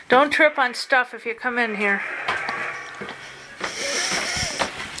Don't trip on stuff if you come in here.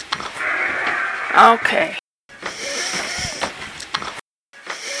 Okay.